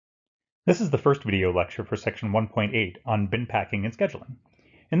This is the first video lecture for section 1.8 on bin packing and scheduling.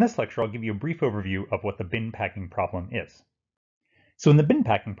 In this lecture, I'll give you a brief overview of what the bin packing problem is. So in the bin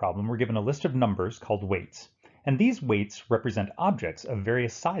packing problem, we're given a list of numbers called weights, and these weights represent objects of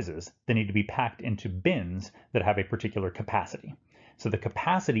various sizes that need to be packed into bins that have a particular capacity. So the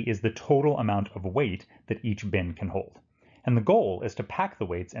capacity is the total amount of weight that each bin can hold. And the goal is to pack the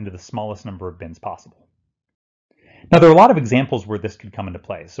weights into the smallest number of bins possible. Now, there are a lot of examples where this could come into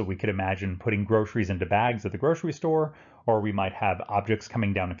play. So we could imagine putting groceries into bags at the grocery store, or we might have objects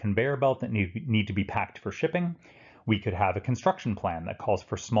coming down a conveyor belt that need to be packed for shipping. We could have a construction plan that calls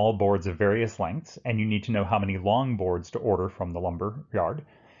for small boards of various lengths, and you need to know how many long boards to order from the lumber yard.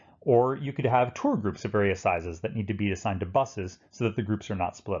 Or you could have tour groups of various sizes that need to be assigned to buses so that the groups are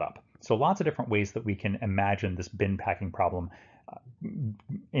not split up. So lots of different ways that we can imagine this bin packing problem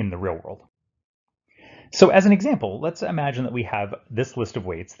in the real world. So as an example, let's imagine that we have this list of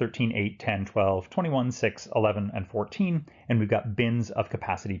weights, 13, 8, 10, 12, 21, 6, 11, and 14, and we've got bins of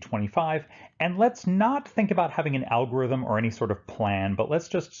capacity 25. And let's not think about having an algorithm or any sort of plan, but let's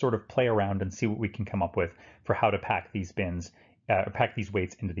just sort of play around and see what we can come up with for how to pack these bins, pack these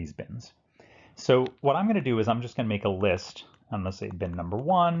weights into these bins. So what I'm going to do is I'm just going to make a list. I'm going to say bin number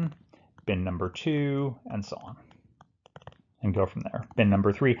 1, bin number 2, and so on, and go from there. Bin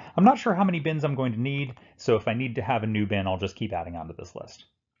number 3. I'm not sure how many bins I'm going to need, so if I need to have a new bin, I'll just keep adding onto this list.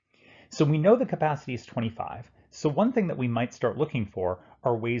 So we know the capacity is 25. So one thing that we might start looking for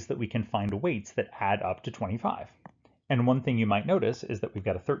are ways that we can find weights that add up to 25. And one thing you might notice is that we've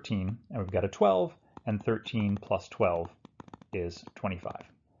got a 13 and we've got a 12, and 13 plus 12 is 25.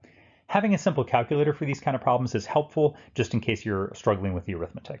 Having a simple calculator for these kind of problems is helpful just in case you're struggling with the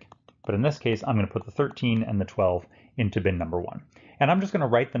arithmetic. But in this case, I'm going to put the 13 and the 12 into bin number 1. And I'm just going to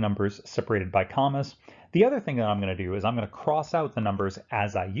write the numbers separated by commas. The other thing that I'm going to do is I'm going to cross out the numbers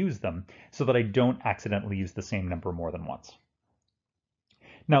as I use them so that I don't accidentally use the same number more than once.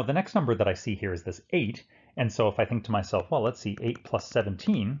 Now, the next number that I see here is this 8. And so if I think to myself, well, let's see, 8 plus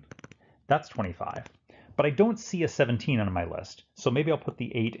 17, that's 25. But I don't see a 17 on my list. So maybe I'll put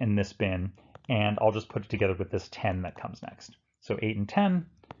the 8 in this bin, and I'll just put it together with this 10 that comes next. So 8 and 10,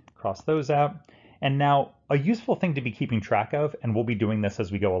 cross those out. And now a useful thing to be keeping track of, and we'll be doing this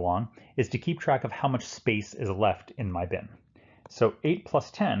as we go along, is to keep track of how much space is left in my bin. So 8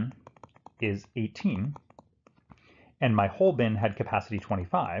 plus 10 is 18, and my whole bin had capacity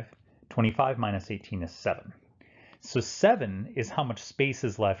 25. 25 minus 18 is 7. So 7 is how much space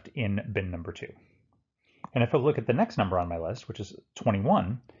is left in bin number 2. And if I look at the next number on my list, which is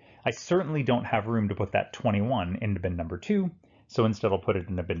 21, I certainly don't have room to put that 21 into bin number 2, so instead I'll put it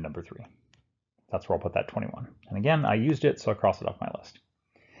into bin number 3. That's where I'll put that 21. And again, I used it, so I cross it off my list.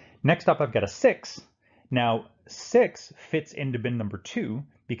 Next up, I've got a 6. Now, 6 fits into bin number 2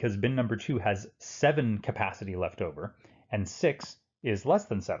 because bin number 2 has 7 capacity left over, and 6 is less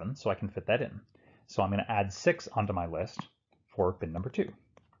than 7, so I can fit that in. So I'm going to add 6 onto my list for bin number 2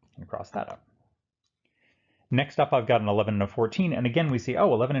 and cross that out. Next up, I've got an 11 and a 14, and again, we see,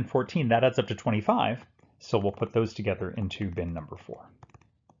 oh, 11 and 14, that adds up to 25, so we'll put those together into bin number 4.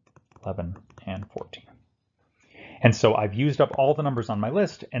 11 and 14. And so I've used up all the numbers on my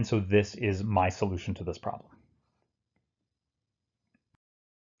list, and so this is my solution to this problem.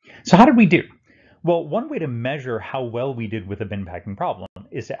 So how did we do? Well, one way to measure how well we did with a bin packing problem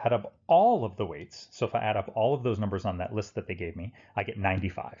is to add up all of the weights. So if I add up all of those numbers on that list that they gave me, I get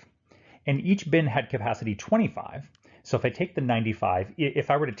 95. And each bin had capacity 25. So if I take the 95, if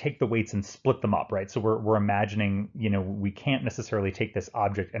I were to take the weights and split them up, right? So we're imagining, we can't necessarily take this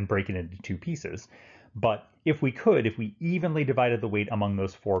object and break it into 2 pieces. But if we could, if we evenly divided the weight among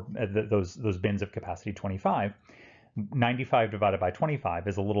those those bins of capacity 25, 95 divided by 25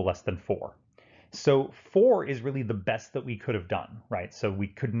 is a little less than 4. So 4 is really the best that we could have done, right? So we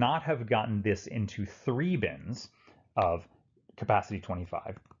could not have gotten this into 3 bins of capacity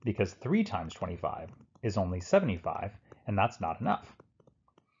 25 because 3 times 25 is only 75, and that's not enough.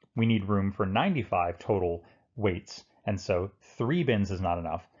 We need room for 95 total weights, and so 3 bins is not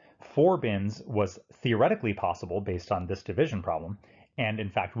enough. 4 bins was theoretically possible based on this division problem, and in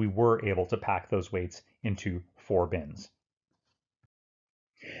fact we were able to pack those weights into 4 bins.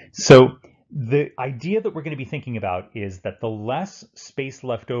 So the idea that we're going to be thinking about is that the less space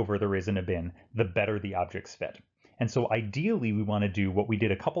left over there is in a bin, the better the objects fit. And so ideally, we want to do what we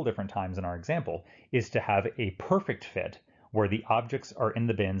did a couple different times in our example, is to have a perfect fit where the objects are in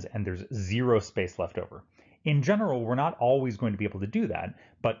the bins and there's 0 space left over. In general, we're not always going to be able to do that,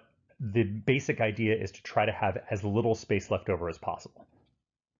 but the basic idea is to try to have as little space left over as possible.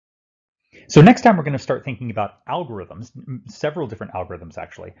 So next time we're going to start thinking about algorithms, several different algorithms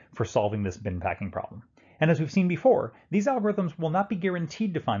actually, for solving this bin packing problem. And as we've seen before, these algorithms will not be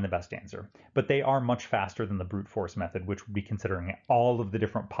guaranteed to find the best answer, but they are much faster than the brute force method, which would be considering all of the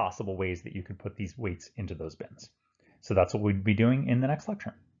different possible ways that you could put these weights into those bins. So that's what we'd be doing in the next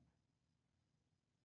lecture.